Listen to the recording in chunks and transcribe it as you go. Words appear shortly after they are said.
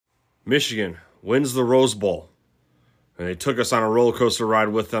Michigan wins the Rose Bowl, and they took us on a roller coaster ride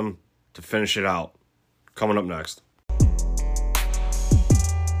with them to finish it out. Coming up next.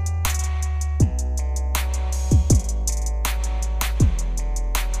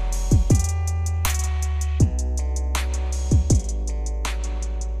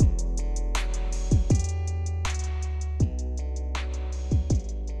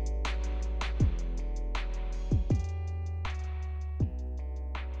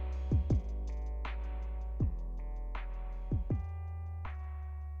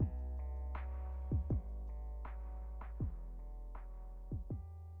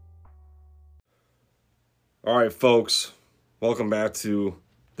 All right, folks, welcome back to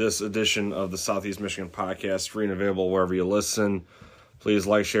this edition of the Southeast Michigan Podcast, free and available wherever you listen. Please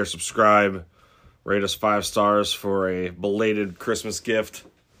like, share, subscribe, rate us 5 stars for a belated Christmas gift.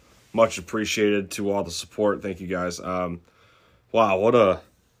 Much appreciated to all the support. Thank you, guys. Wow, what a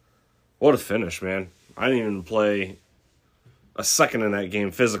finish, man. I didn't even play a second in that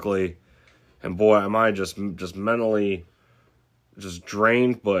game physically, and boy, am I just mentally just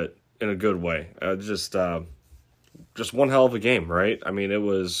drained, but in a good way. Just one hell of a game, right? I mean, it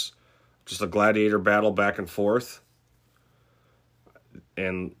was just a gladiator battle back and forth.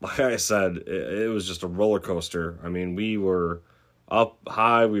 And like I said, it was just a roller coaster. I mean, we were up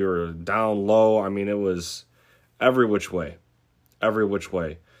high, we were down low. I mean, it was every which way. Every which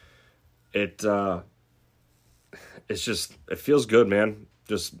way. It's just, it feels good, man.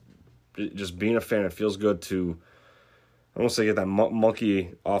 Just being a fan, it feels good to, I don't want to say get that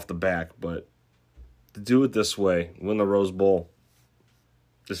monkey off the back, but to do it this way, win the Rose Bowl,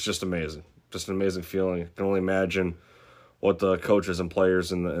 it's just amazing. Just an amazing feeling. I can only imagine what the coaches and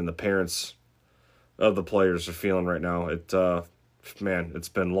players and the parents of the players are feeling right now. Man, it's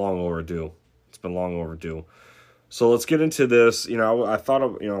been long overdue. It's been long overdue. So let's get into this. I thought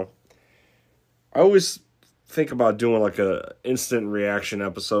of, I always think about doing like a instant reaction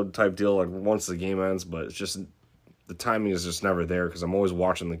episode type deal, like once the game ends, but it's just, the timing is just never there because I'm always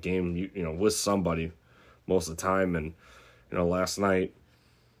watching the game, with somebody most of the time. And, last night,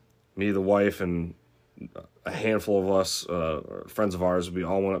 me, the wife, and a handful of us, friends of ours, we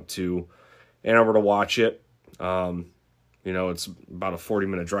all went up to Ann Arbor to watch it. It's about a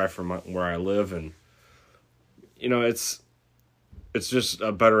 40-minute drive from where I live, and, it's just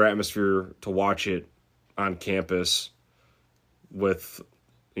a better atmosphere to watch it on campus with,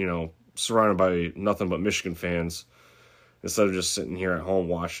 surrounded by nothing but Michigan fans, instead of just sitting here at home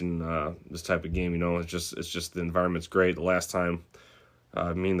watching this type of game. It's just the environment's great. The last time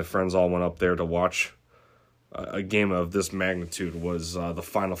me and the friends all went up there to watch a game of this magnitude was the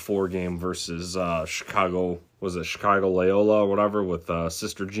Final Four game versus Chicago. Was it Chicago Loyola or whatever with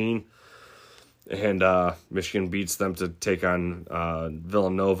Sister Jean? And Michigan beats them to take on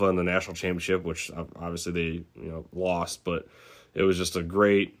Villanova in the national championship, which obviously they lost, but it was just a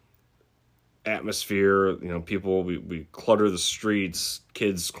great atmosphere. People, we clutter the streets,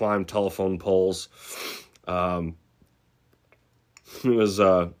 kids climb telephone poles. It was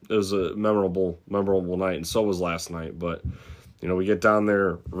a memorable night, and so was last night. But we get down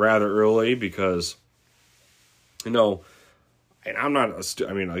there rather early because and I'm not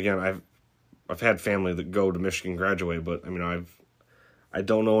again, I've had family that go to Michigan graduate, but I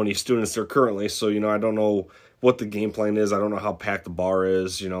don't know any students there currently, so I don't know what the game plan is. I don't know how packed the bar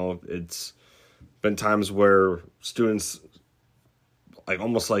is. It's been times where students,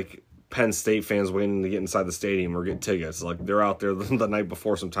 almost like Penn State fans waiting to get inside the stadium or get tickets. Like, they're out there the night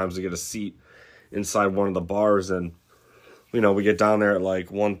before sometimes to get a seat inside one of the bars, and we get down there at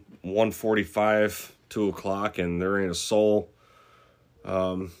 1:45, 2 o'clock, and there ain't a soul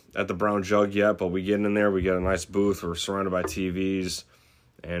at the Brown Jug yet. But we get in there, we get a nice booth, we're surrounded by TVs,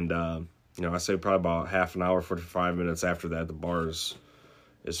 and I say probably about half an hour, 45 minutes after that, the bar is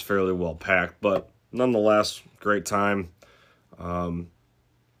fairly well packed, but nonetheless, great time.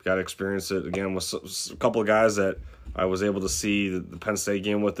 Got to experience it again with a couple of guys that I was able to see the Penn State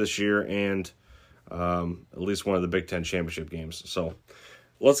game with this year, and at least one of the Big Ten championship games. So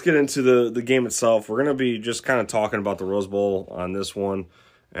let's get into the game itself. We're going to be just kind of talking about the Rose Bowl on this one,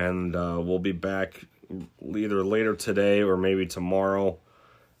 and we'll be back either later today or maybe tomorrow.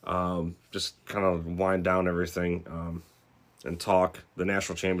 Just kind of wind down everything and talk the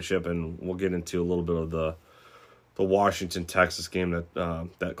national championship, and we'll get into a little bit of the Washington-Texas game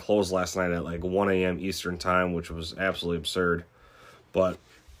that closed last night at 1 a.m. Eastern time, which was absolutely absurd. But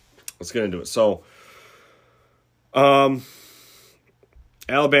let's get into it. So,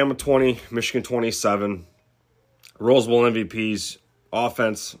 Alabama 20, Michigan 27. Rose Bowl MVPs,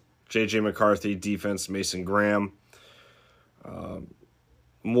 offense, J.J. McCarthy, defense, Mason Graham.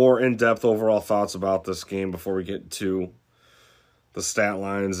 more in-depth overall thoughts about this game before we get to the stat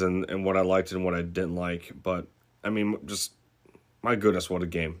lines and what I liked and what I didn't like. But, I mean, just, my goodness, what a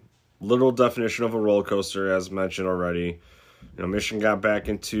game. Literal definition of a roller coaster, as mentioned already. Michigan got back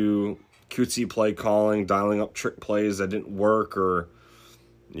into cutesy play calling, dialing up trick plays that didn't work or,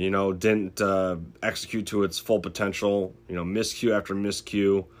 didn't execute to its full potential. Miscue after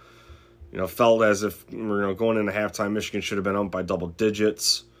miscue. Felt as if, going into halftime, Michigan should have been up by double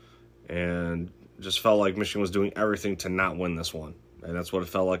digits. And just felt like Michigan was doing everything to not win this one. And that's what it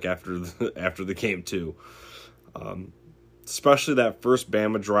felt like after the game, too. Especially that first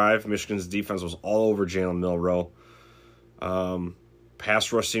Bama drive, Michigan's defense was all over Jalen Milroe.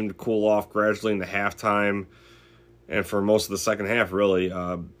 Pass rush seemed to cool off gradually into halftime. And for most of the second half, really.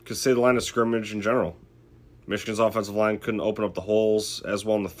 Could say the line of scrimmage in general. Michigan's offensive line couldn't open up the holes as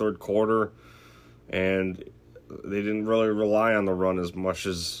well in the third quarter. And they didn't really rely on the run as much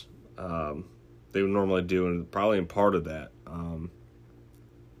as they would normally do, and probably in part of that.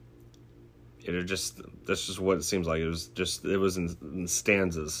 That's just what it seems like. It was in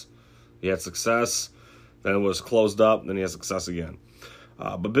stanzas. He had success, then it was closed up, then he had success again.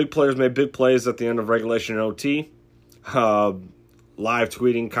 But big players made big plays at the end of regulation and OT. Live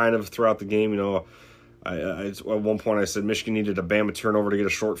tweeting kind of throughout the game, I at one point I said Michigan needed a Bama turnover to get a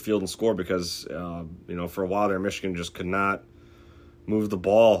short field and score because, for a while there, Michigan just could not move the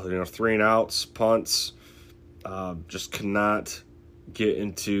ball. 3 and outs, punts, just could not get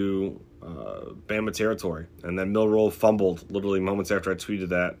into Bama territory. And then Milroe fumbled literally moments after I tweeted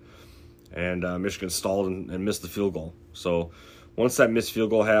that, and Michigan stalled and missed the field goal. So once that missed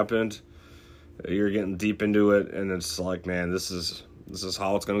field goal happened, you're getting deep into it, and it's like, man, this is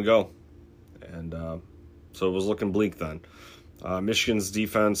how it's going to go. And so it was looking bleak then. Michigan's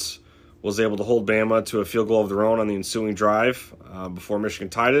defense was able to hold Bama to a field goal of their own on the ensuing drive before Michigan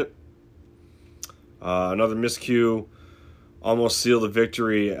tied it. Another miscue almost sealed the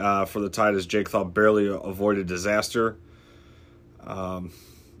victory for the Tide as Jake Thought barely avoided disaster. And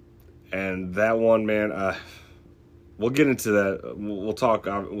that one, man, we'll get into that. We'll talk.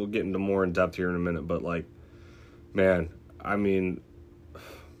 We'll get into more in depth here in a minute. But, man, I mean,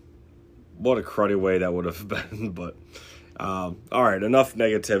 what a cruddy way that would have been. But, all right, enough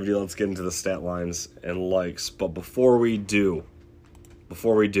negativity. Let's get into the stat lines and likes. But before we do,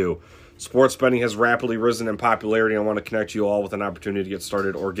 sports betting has rapidly risen in popularity. I want to connect you all with an opportunity to get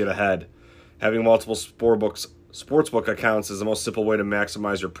started or get ahead. Having multiple sportsbook accounts is the most simple way to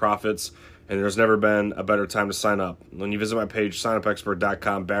maximize your profits, and there's never been a better time to sign up. When you visit my page,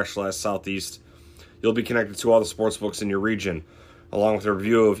 signupexpert.com/Southeast, you'll be connected to all the sportsbooks in your region, along with a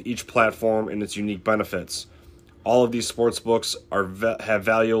review of each platform and its unique benefits. All of these sportsbooks have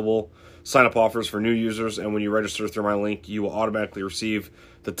valuable sign-up offers for new users, and when you register through my link, you will automatically receive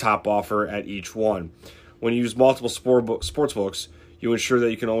the top offer at each one. When you use multiple sportsbooks, you ensure that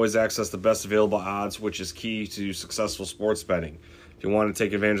you can always access the best available odds, which is key to successful sports betting. If you want to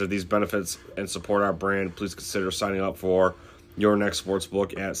take advantage of these benefits and support our brand, please consider signing up for your next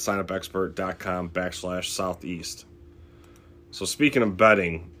sportsbook at signupexpert.com/Southeast. So speaking of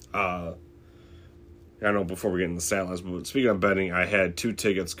betting, I know before we get into the stat lines, but speaking of betting, I had 2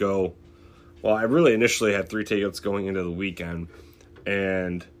 tickets go. Well, I really initially had 3 tickets going into the weekend,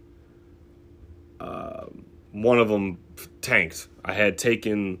 and one of them tanked. I had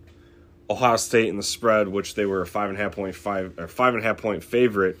taken Ohio State in the spread, which they were a 5.5 point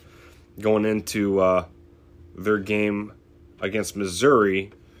favorite going into their game against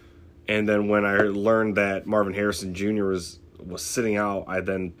Missouri. And then when I learned that Marvin Harrison Jr. was sitting out, I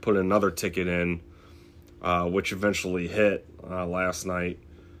then put another ticket in, which eventually hit last night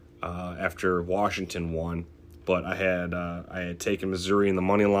after Washington won. But I had taken Missouri in the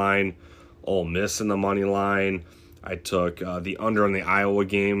money line, Ole Miss in the money line. I took the under in the Iowa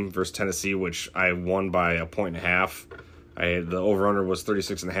game versus Tennessee, which I won by 1.5. The over-under was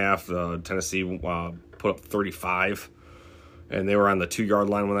 36.5. Tennessee put up 35, and they were on the 2-yard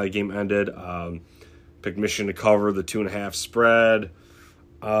line when that game ended. Picked Michigan to cover the 2.5 spread.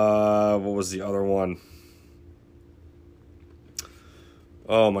 What was the other one?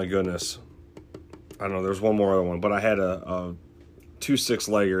 Oh, my goodness. I don't know. There's one more other one, but I had a 2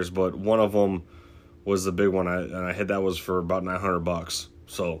 6-leggers, but one of them was the big one. I had that was for about $900.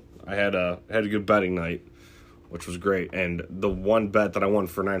 So I had a good betting night, which was great. And the one bet that I won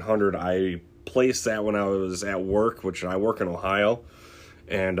for $900, I placed that when I was at work, which I work in Ohio,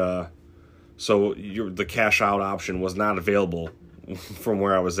 and so the cash out option was not available from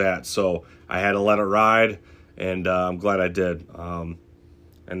where I was at. So I had to let it ride, and I'm glad I did.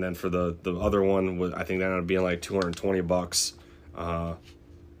 And then for the other one, I think that ended up being like $220.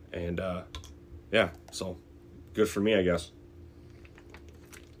 And, yeah, so good for me, I guess.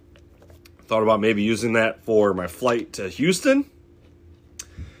 Thought about maybe using that for my flight to Houston,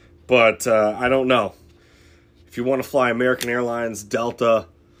 but I don't know. If you want to fly American Airlines, Delta,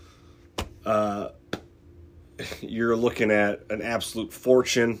 you're looking at an absolute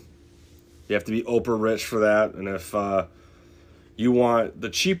fortune. You have to be Oprah rich for that. And if you want the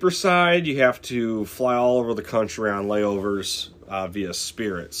cheaper side, you have to fly all over the country on layovers via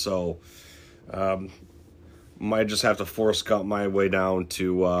Spirit. So might just have to force cut my way down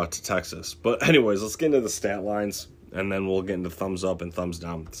to Texas. But anyways, let's get into the stat lines, and then we'll get into thumbs up and thumbs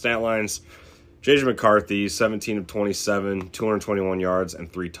down. Stat lines: J.J. McCarthy, 17 of 27, 221 yards,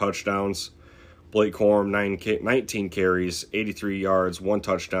 and 3 touchdowns. Blake Corum, 19 carries, 83 yards, 1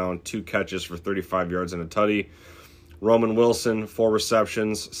 touchdown, 2 catches for 35 yards and a tutty. Roman Wilson, 4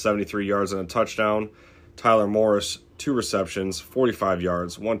 receptions, 73 yards and a touchdown. Tyler Morris, 2 receptions, 45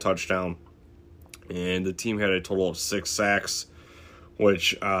 yards, 1 touchdown. And the team had a total of 6 sacks,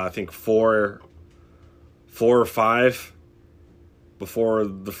 which I think 4 or 5 before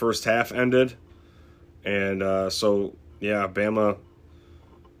the first half ended. And so, yeah, Bama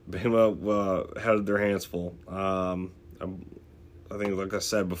had their hands full. I think, like I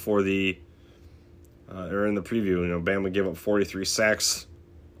said before or in the preview, Bama gave up 43 sacks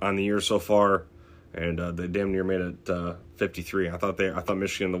on the year so far, and they damn near made it 53. I thought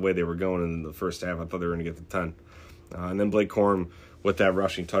Michigan, the way they were going in the first half, I thought they were going to get to 10. And then Blake Corum, with that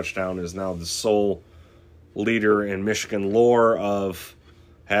rushing touchdown, is now the sole leader in Michigan lore of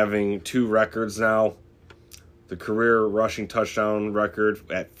having 2 records now. The career rushing touchdown record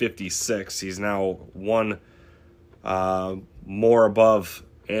at 56. He's now 1 more above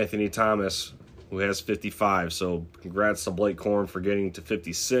Anthony Thomas, who has 55. So congrats to Blake Corum for getting to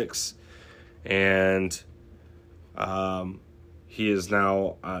 56. And he is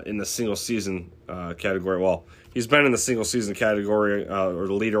now in the single season category. Well, he's been in the single season category or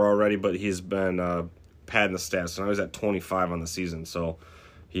the leader already, but he's been padding the stats. So now he's at 25 on the season. So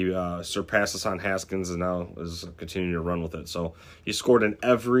he surpassed Hassan Haskins and now is continuing to run with it. So he scored in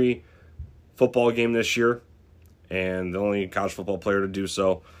every football game this year, and the only college football player to do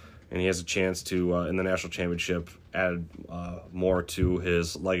so. And he has a chance to, in the national championship, add more to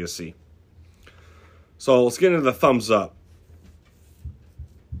his legacy. So let's get into the thumbs up.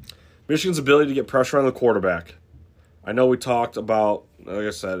 Michigan's ability to get pressure on the quarterback. I know we talked about, like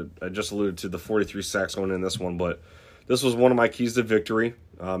I said, I just alluded to the 43 sacks going in this one, but this was one of my keys to victory.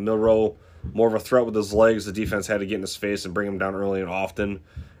 Milroe, more of a threat with his legs. The defense had to get in his face and bring him down early and often,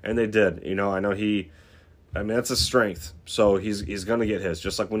 and they did. I know that's his strength, so he's going to get his.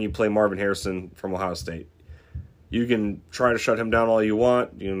 Just like when you play Marvin Harrison from Ohio State. You can try to shut him down all you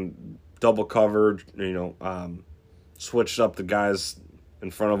want. You can double cover, switch up the guys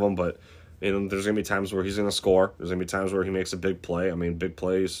in front of him, but there's going to be times where he's going to score. There's going to be times where he makes a big play. I mean, big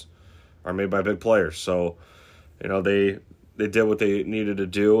plays are made by big players. So, they did what they needed to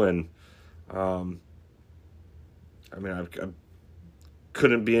do, and I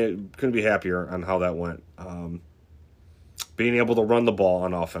couldn't be happier on how that went. Being able to run the ball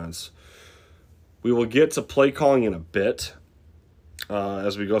on offense. We will get to play calling in a bit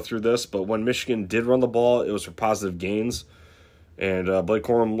as we go through this, but when Michigan did run the ball, it was for positive gains, and Blake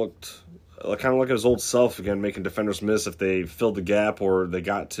Corum looked kind of like his old self again, making defenders miss if they filled the gap or they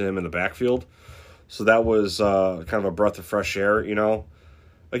got to him in the backfield. So that was kind of a breath of fresh air,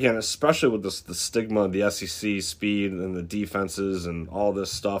 Again, especially with the stigma of the SEC speed and the defenses and all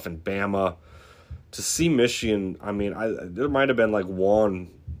this stuff and Bama. To see Michigan, there might have been like 1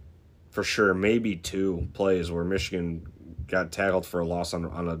 for sure, maybe 2 plays where Michigan got tackled for a loss on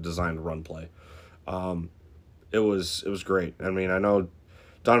a designed run play. It was great. I know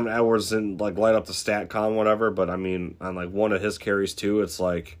Donovan Edwards didn't light up the stat column, whatever, but on one of his carries too, it's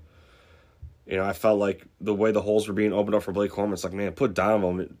like, I felt like the way the holes were being opened up for Blake Corum, it's like, man, put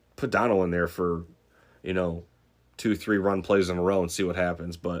Donovan in there for, 2-3 run plays in a row and see what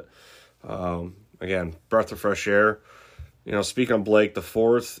happens. But again, breath of fresh air. Speaking of Blake, the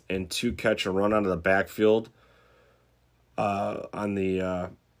 4th and 2 catch and run out of the backfield on the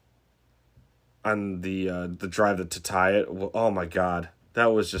drive to tie it. Oh my God, that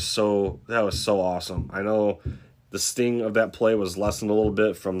was so awesome. I know the sting of that play was lessened a little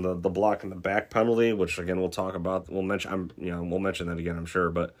bit from the block and the back penalty, which again we'll talk about. We'll mention that again, I'm sure.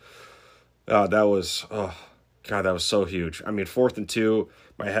 But that was that was so huge. 4th and 2.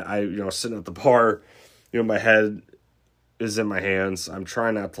 My head, sitting at the bar, my head is in my hands. I'm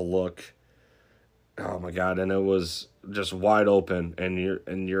trying not to look. Oh my God! And it was just wide open, and your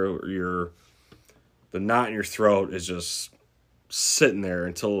the knot in your throat is just sitting there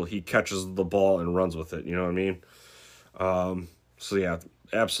until he catches the ball and runs with it. You know what I mean? So yeah,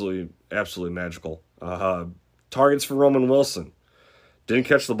 absolutely magical. Targets for Roman Wilson. Didn't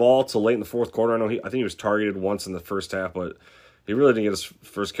catch the ball till late in the fourth quarter. I think he was targeted once in the first half, but he really didn't get his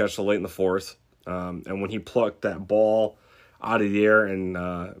first catch till late in the fourth. And when he plucked that ball out of the air and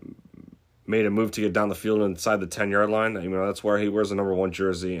made a move to get down the field inside the 10-yard line, that's where he wears the number 1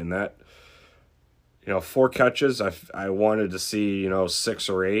 jersey. And that, 4 catches, I wanted to see, 6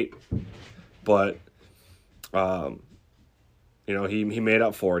 or 8, but he made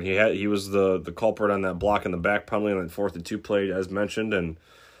up for it. He was the culprit on that block in the back penalty on that 4th and 2 play, as mentioned, and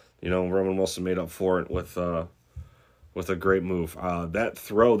Roman Wilson made up for it with a great move. That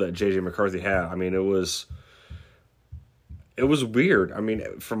throw that J.J. McCarthy had, it was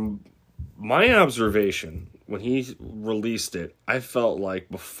weird. From my observation, when he released it, I felt like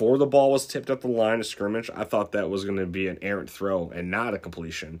before the ball was tipped at the line of scrimmage, I thought that was going to be an errant throw and not a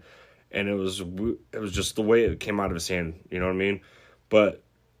completion. And it was just the way it came out of his hand, you know what I mean? But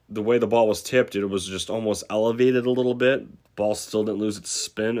the way the ball was tipped, it was just almost elevated a little bit. Ball still didn't lose its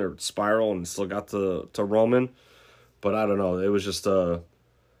spin or spiral and still got to Roman. But I don't know. It was just kind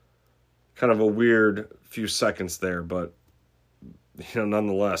of a weird few seconds there. But,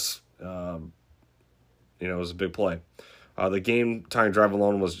 nonetheless, it was a big play. The game-tying drive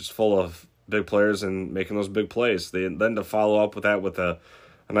alone was just full of big players and making those big plays. Then to follow up with that with a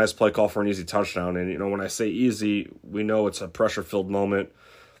nice play call for an easy touchdown. And, when I say easy, we know it's a pressure-filled moment.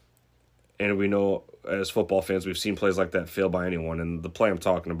 And we know, as football fans, we've seen plays like that fail by anyone. And the play I'm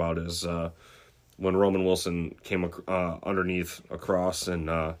talking about is when Roman Wilson came underneath across, and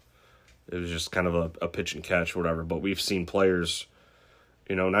it was just kind of a pitch and catch, whatever. But we've seen players,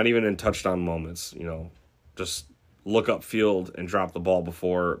 not even in touchdown moments, just look upfield and drop the ball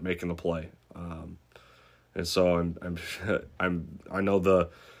before making the play. And so I know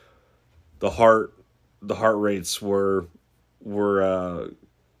the heart rates were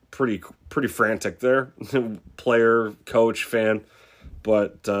pretty frantic there, player, coach, fan,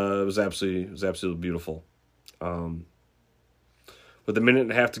 but it was absolutely beautiful. With a minute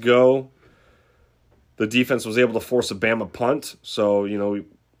and a half to go, the defense was able to force a Bama punt, so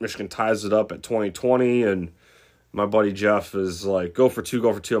Michigan ties it up at 20-20, and my buddy Jeff is like, go for two.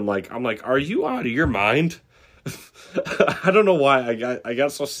 I'm like, are you out of your mind? I don't know why I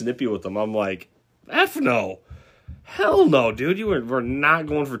got so snippy with him. I'm like, F no. Hell no, dude. We're not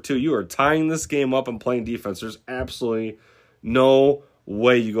going for 2. You are tying this game up and playing defense. There's absolutely no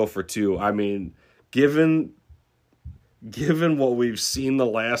way you go for 2. Given what we've seen the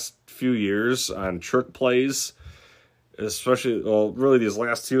last few years on trick plays, especially, really these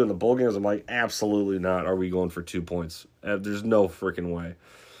last 2 in the bowl games, I'm like, absolutely not. Are we going for 2 points? There's no freaking way.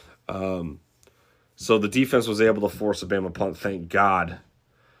 So the defense was able to force a Bama punt, thank God.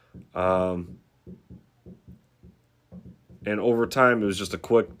 And over time, it was just a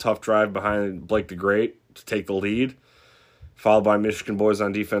quick, tough drive behind Blake the Great to take the lead, followed by Michigan boys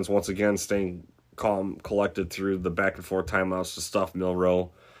on defense once again staying calm, collected through the back-and-forth timeouts to stuff Milroe,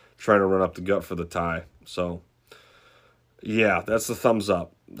 trying to run up the gut for the tie. So, yeah, that's the thumbs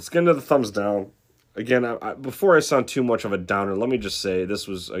up. Let's get into the thumbs down. Again, before I sound too much of a downer, let me just say this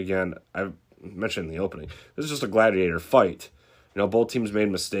was, again, I mentioned in the opening, this is just a gladiator fight. Both teams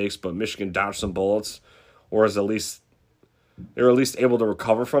made mistakes, but Michigan dodged some bullets, or they were at least able to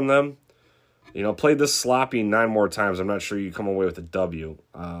recover from them. Played this sloppy 9 more times, I'm not sure you come away with a W.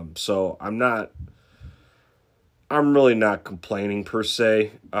 So I'm really not complaining per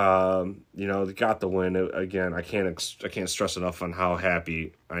se. They got the win. Again, I can't stress enough on how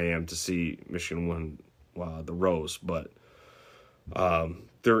happy I am to see Michigan win the Rose. But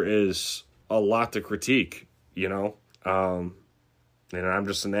there is a lot to critique, and I'm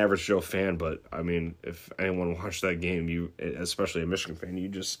just an average Joe fan, but if anyone watched that game, especially a Michigan fan,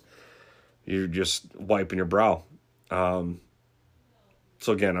 you're just wiping your brow. So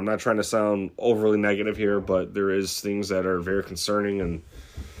again, I'm not trying to sound overly negative here, but there is things that are very concerning and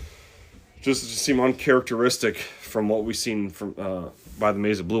just seem uncharacteristic from what we've seen from by the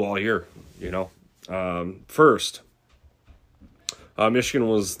Maize of Blue all year. First, Michigan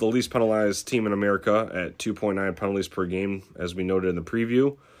was the least penalized team in America at 2.9 penalties per game, as we noted in the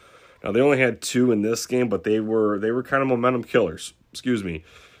preview. Now, they only had 2 in this game, but they were kind of momentum killers. Excuse me.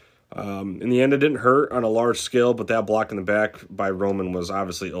 In the end, it didn't hurt on a large scale, but that block in the back by Roman was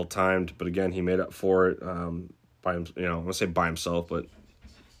obviously ill-timed. But again, he made up for it by him. I'm gonna say by himself, but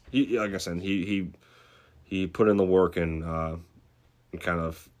he, like I said, he put in the work and kind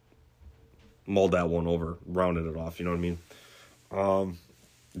of mulled that one over, rounded it off. You know what I mean?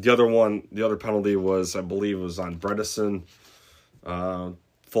 The other penalty was, I believe, was on Bredesen.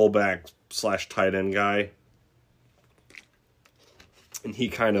 fullback / tight end guy, and he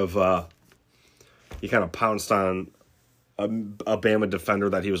kind of pounced on a Bama defender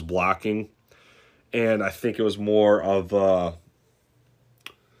that he was blocking, and I think it was more of I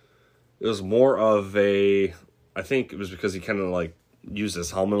think it was because he kind of like used his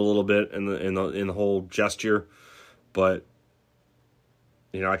helmet a little bit in the whole gesture, but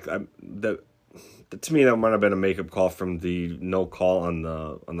to me that might have been a makeup call from the no call on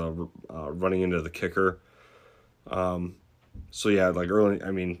the running into the kicker. So yeah, like early,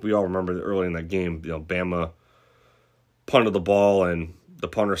 I mean, we all remember that early in that game, Bama punted the ball and the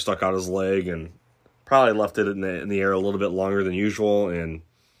punter stuck out his leg and probably left it in the air a little bit longer than usual, and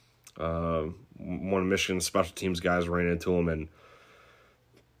one of Michigan's special teams guys ran into him, and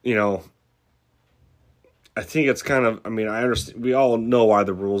I think it's kind of, I mean, I understand, we all know why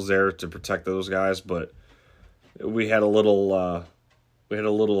the rule's there to protect those guys, but we had a little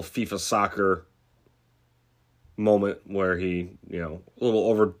FIFA soccer moment where he, a little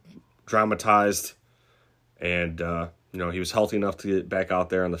over dramatized, and he was healthy enough to get back out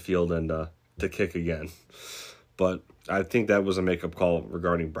there on the field and to kick again. But I think that was a makeup call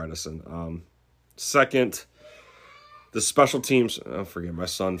regarding Bredesen. Second, the special teams. Oh, forgive my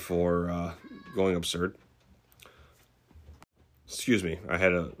son for going absurd. Excuse me. I had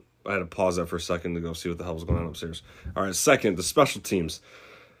to pause that for a second to go see what the hell was going on upstairs. All right. Second, the special teams.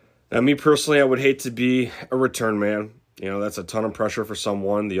 Now, me personally, I would hate to be a return man. That's a ton of pressure for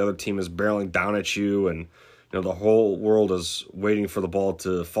someone. The other team is barreling down at you, and the whole world is waiting for the ball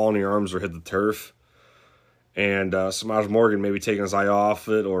to fall in your arms or hit the turf. And Samaj Morgan maybe taking his eye off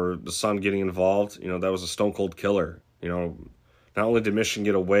it, or the son getting involved. That was a stone cold killer. Not only did Michigan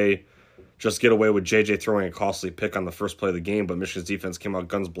get away with JJ throwing a costly pick on the first play of the game, but Michigan's defense came out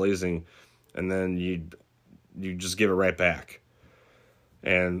guns blazing, and then you just give it right back.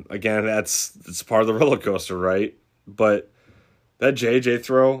 And again, it's part of the roller coaster, right? But that JJ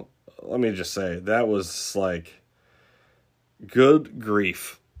throw, let me just say, that was like, good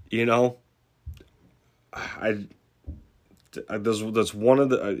grief, that's one of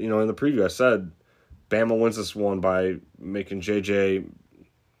the, in the preview I said, Bama wins this one by making JJ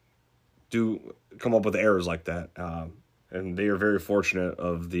come up with errors like that. And they are very fortunate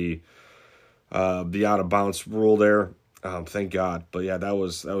of the out of bounds rule there. Thank God. But yeah, that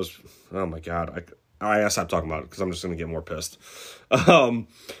was, oh my God. I gotta stop talking about it because I'm just going to get more pissed. But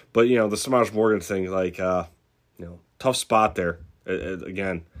the Samaj Morgan thing, like, tough spot there.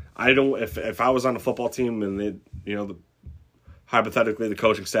 Again, I don't, if I was on a football team and they, hypothetically the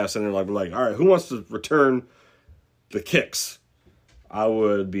coaching staff's in there like, all right, who wants to return the kicks? I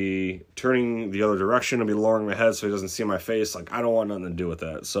would be turning the other direction and be lowering my head so he doesn't see my face. Like, I don't want nothing to do with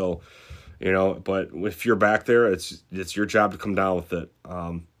that. So, but if you're back there, it's your job to come down with it.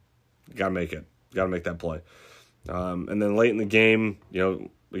 You gotta make it. You gotta make that play. And then late in the game,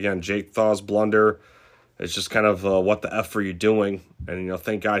 again, Jake Thaw's blunder. It's just kind of what the F are you doing? And,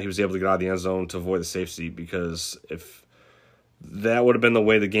 thank God he was able to get out of the end zone to avoid the safety, because if that would have been the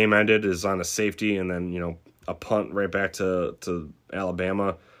way the game ended, is on a safety and then, a punt right back to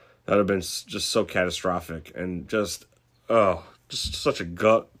Alabama, that would have been just so catastrophic and just such a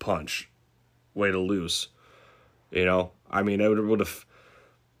gut punch way to lose. I mean, it would have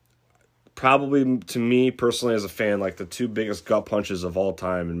probably, to me personally as a fan, like the two biggest gut punches of all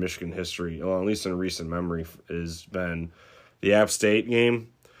time in Michigan history, well, at least in recent memory, has been the App State game,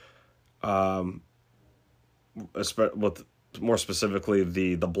 with more specifically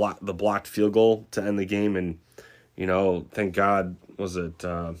the blocked field goal to end the game, and thank God, was it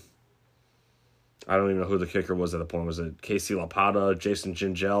I don't even know who the kicker was at the point. Was it Casey Lapata, Jason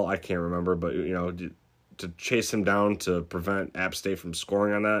Gingell? I can't remember, but to chase him down to prevent App State from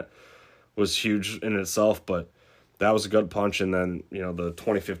scoring on that was huge in itself. But that was a good punch. And then the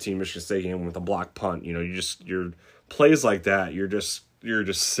 2015 Michigan State game with a block punt. Your plays like that, you're just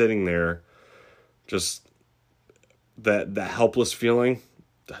sitting there, just that helpless feeling.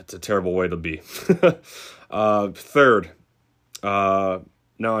 That's a terrible way to be. Third,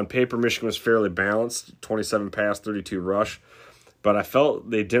 now on paper, Michigan was fairly balanced, 27 pass, 32 rush, but I felt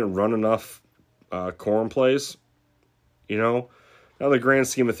they didn't run enough Corum plays. Now the grand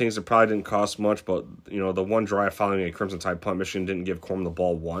scheme of things, it probably didn't cost much, but the one drive following a Crimson Tide punt, Michigan didn't give Corum the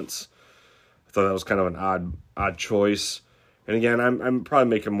ball once. I thought that was kind of an odd choice. And again, I'm probably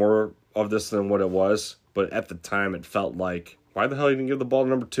making more of this than what it was, but at the time it felt like, why the hell you didn't give the ball to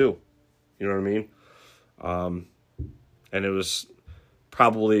number 2? You know what I mean? And it was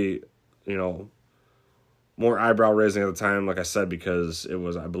probably, more eyebrow raising at the time, like I said, because it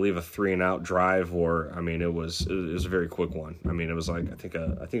was, I believe, a 3-and-out drive, or I mean, it was a very quick one. I mean, it was like I think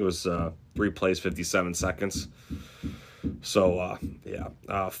it was 3 plays, 57 seconds. So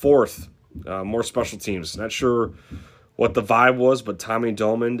fourth, more special teams. Not sure what the vibe was, but Tommy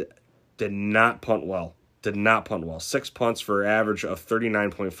Dolman did not punt well. 6 punts for an average of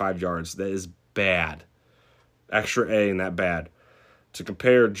 39.5 yards. That is bad. Extra A in that bad. To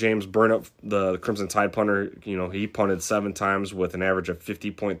compare, James Burnett, the Crimson Tide punter, he punted 7 times with an average of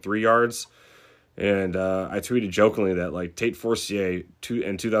 50.3 yards. And I tweeted jokingly that, like, Tate Forcier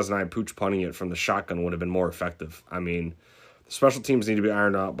in 2009 pooch punting it from the shotgun would have been more effective. I mean, the special teams need to be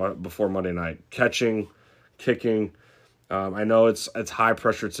ironed out before Monday night. Catching, kicking. I know it's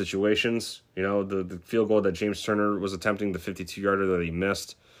high-pressured situations. The field goal that James Turner was attempting, the 52-yarder that he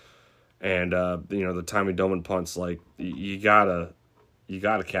missed. And, the Tommy Dolman punts, like, you gotta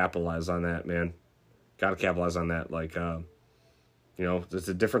capitalize on that, man. Gotta capitalize on that. Like, it's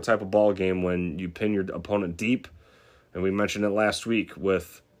a different type of ball game when you pin your opponent deep. And we mentioned it last week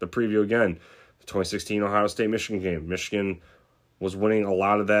with the preview again. The 2016 Ohio State-Michigan game. Michigan was winning a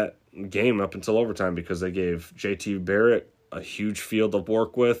lot of that game up until overtime because they gave J.T. Barrett a huge field to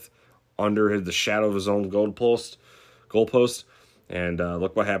work with under the shadow of his own goalpost. And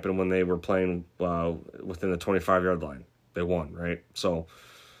look what happened when they were playing within the 25-yard line. They won, right? So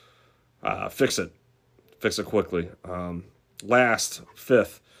fix it. Fix it quickly. Last,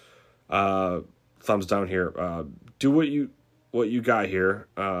 fifth, thumbs down here. Do what you got here.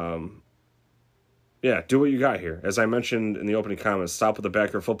 Do what you got here. As I mentioned in the opening comments, stop with the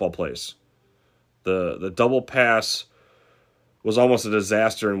backyard football plays. The double pass was almost a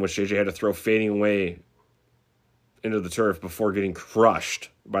disaster in which JJ had to throw fading away into the turf before getting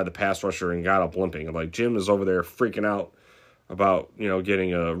crushed by the pass rusher and got up limping. Like, Jim is over there freaking out about,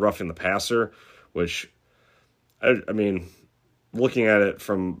 getting a roughing the passer, which, I mean, looking at it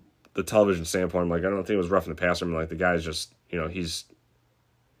from the television standpoint, I'm like, I don't think it was roughing the passer. I mean, like, the guy's just,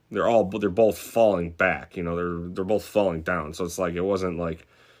 they're both falling back, they're both falling down. So it's like, it wasn't like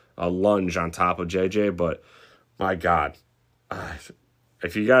a lunge on top of JJ, but my God,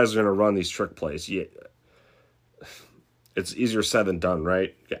 if you guys are going to run these trick plays, it's easier said than done,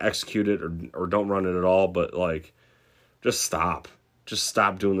 right? Execute it or don't run it at all, but like, just stop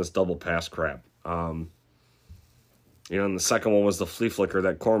doing this double pass crap. And the second one was the flea flicker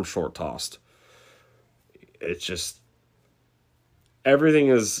that Corum short tossed. It's just, everything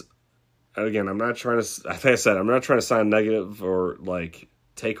is, again, I'm not trying to, like I said, I'm not trying to sound negative or like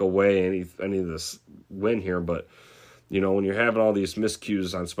take away any of this win here, but when you're having all these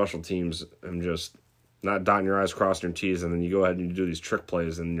miscues on special teams and just not dotting your I's, crossing your T's, and then you go ahead and you do these trick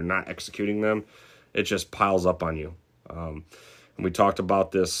plays and you're not executing them, it just piles up on you. And we talked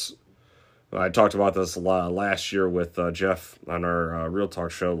about this. I talked about this last year with Jeff on our Real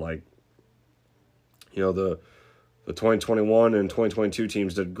Talk show. Like, the 2021 and 2022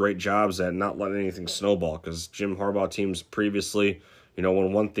 teams did great jobs at not letting anything snowball, because Jim Harbaugh teams previously,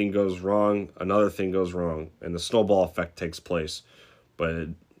 when one thing goes wrong, another thing goes wrong, and the snowball effect takes place. But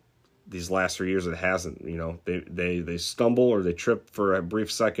these last 3 years, it hasn't. They stumble or they trip for a brief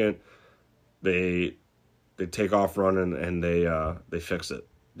second. They take off running and they fix it.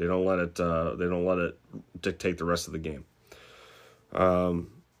 They don't let it dictate the rest of the game.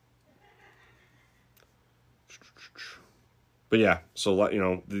 But yeah,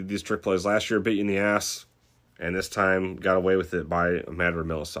 so these trick plays last year bit you in the ass, and this time got away with it by a matter of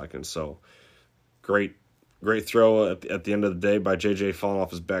milliseconds. So great throw at the end of the day by JJ, falling off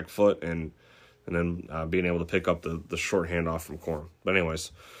his back foot and then being able to pick up the short handoff from Corum. But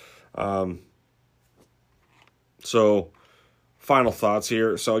anyways, so final thoughts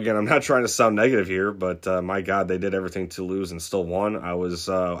here. So again, I'm not trying to sound negative here, but my God, they did everything to lose and still won. I was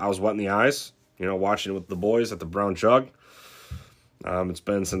wet in the eyes, watching it with the boys at the Brown Jug. It's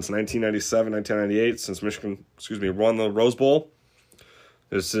been since 1997, 1998 since Michigan, won the Rose Bowl.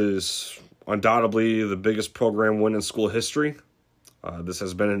 This is undoubtedly the biggest program win in school history. This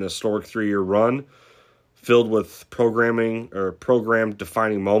has been an historic 3-year run filled with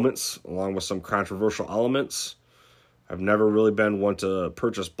program-defining moments, along with some controversial elements. I've never really been one to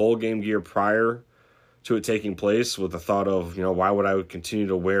purchase bowl game gear prior to it taking place with the thought of, why would I continue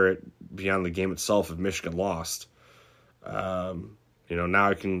to wear it beyond the game itself if Michigan lost? Now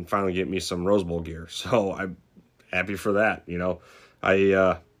I can finally get me some Rose Bowl gear. So I'm happy for that. When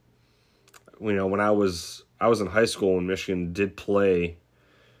I was in high school and Michigan did play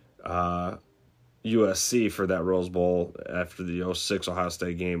USC for that Rose Bowl after the 2006 Ohio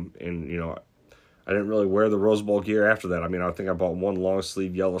State game, and I didn't really wear the Rose Bowl gear after that. I mean, I think I bought one long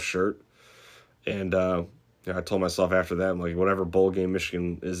sleeve yellow shirt, and I told myself after that, I'm like, whatever bowl game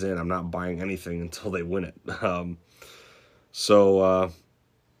Michigan is in, I'm not buying anything until they win it.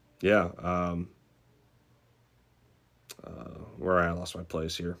 Where I lost my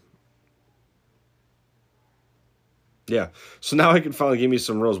place here. Yeah, so now I can finally give me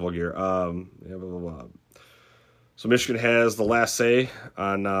some Rose Bowl gear. So Michigan has the last say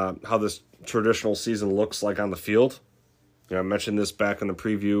on how this traditional season looks like on the field. I mentioned this back in the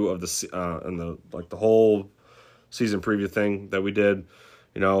preview of the whole season preview thing that we did.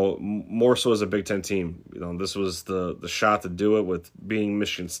 More so as a Big Ten team. This was the shot to do it with being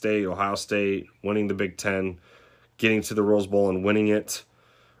Michigan State, Ohio State, winning the Big Ten, getting to the Rose Bowl and winning it.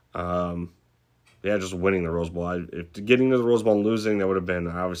 Just winning the Rose Bowl. If getting to the Rose Bowl and losing, that would have been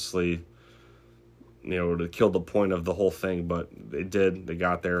obviously, would have killed the point of the whole thing. But they did. They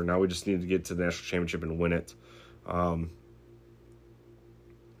got there. Now we just need to get to the national championship and win it.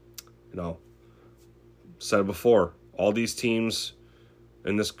 Said it before. All these teams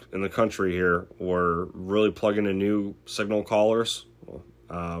in the country here were really plugging in new signal callers.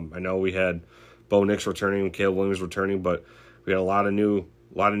 I know we had Bo Nix returning, Caleb Williams returning, but we had a lot of new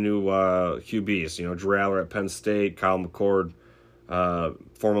QBs. Drew Aller at Penn State, Kyle McCord,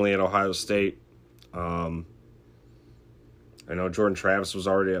 formerly at Ohio State. I know Jordan Travis was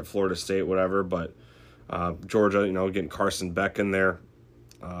already at Florida State, whatever, but Georgia, getting Carson Beck in there.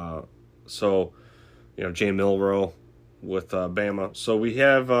 Jay Milroe with Bama. So we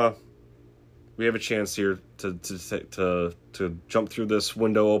have a chance here to jump through this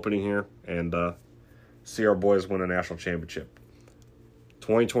window opening here and see our boys win a national championship.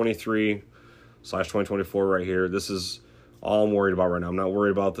 2023/2024 right here. This is all I'm worried about right now. I'm not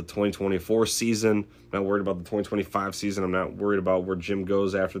worried about the 2024 season. I'm not worried about the 2025 season. I'm not worried about where Jim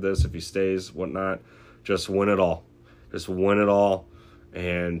goes after this, if he stays, whatnot. Just win it all. Just win it all,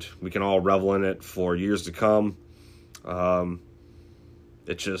 and we can all revel in it for years to come.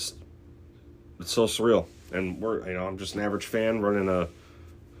 It's so surreal. And I'm just an average fan running a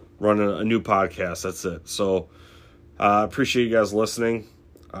new podcast. That's it. So I appreciate you guys listening.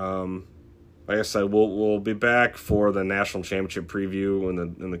 Like I said, we'll be back for the national championship preview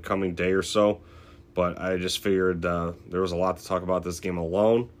in the coming day or so. But I just figured there was a lot to talk about this game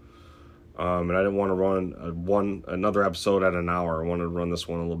alone. And I didn't want to run another episode at an hour. I wanted to run this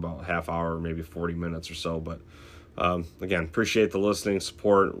one about half hour, maybe 40 minutes or so. But again, appreciate the listening,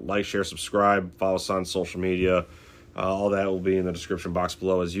 support, like, share, subscribe, follow us on social media. All that will be in the description box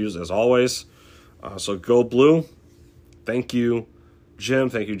below as always. So go Blue. Thank you, Jim.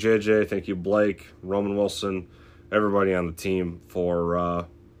 Thank you, JJ. Thank you, Blake, Roman Wilson, everybody on the team for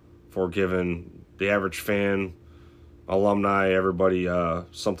giving the average fan, alumni, everybody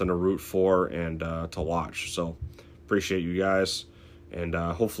something to root for and to watch. So appreciate you guys, and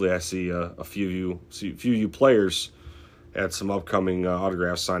hopefully I see a few of you players at some upcoming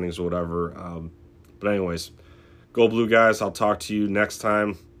autograph signings or whatever. But anyways, go Blue, guys. I'll talk to you next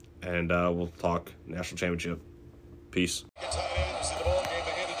time, and we'll talk national championship. Peace.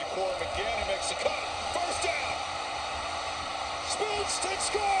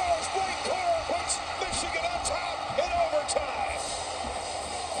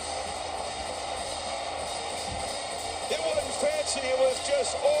 It wasn't fancy, it was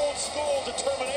just old school determination.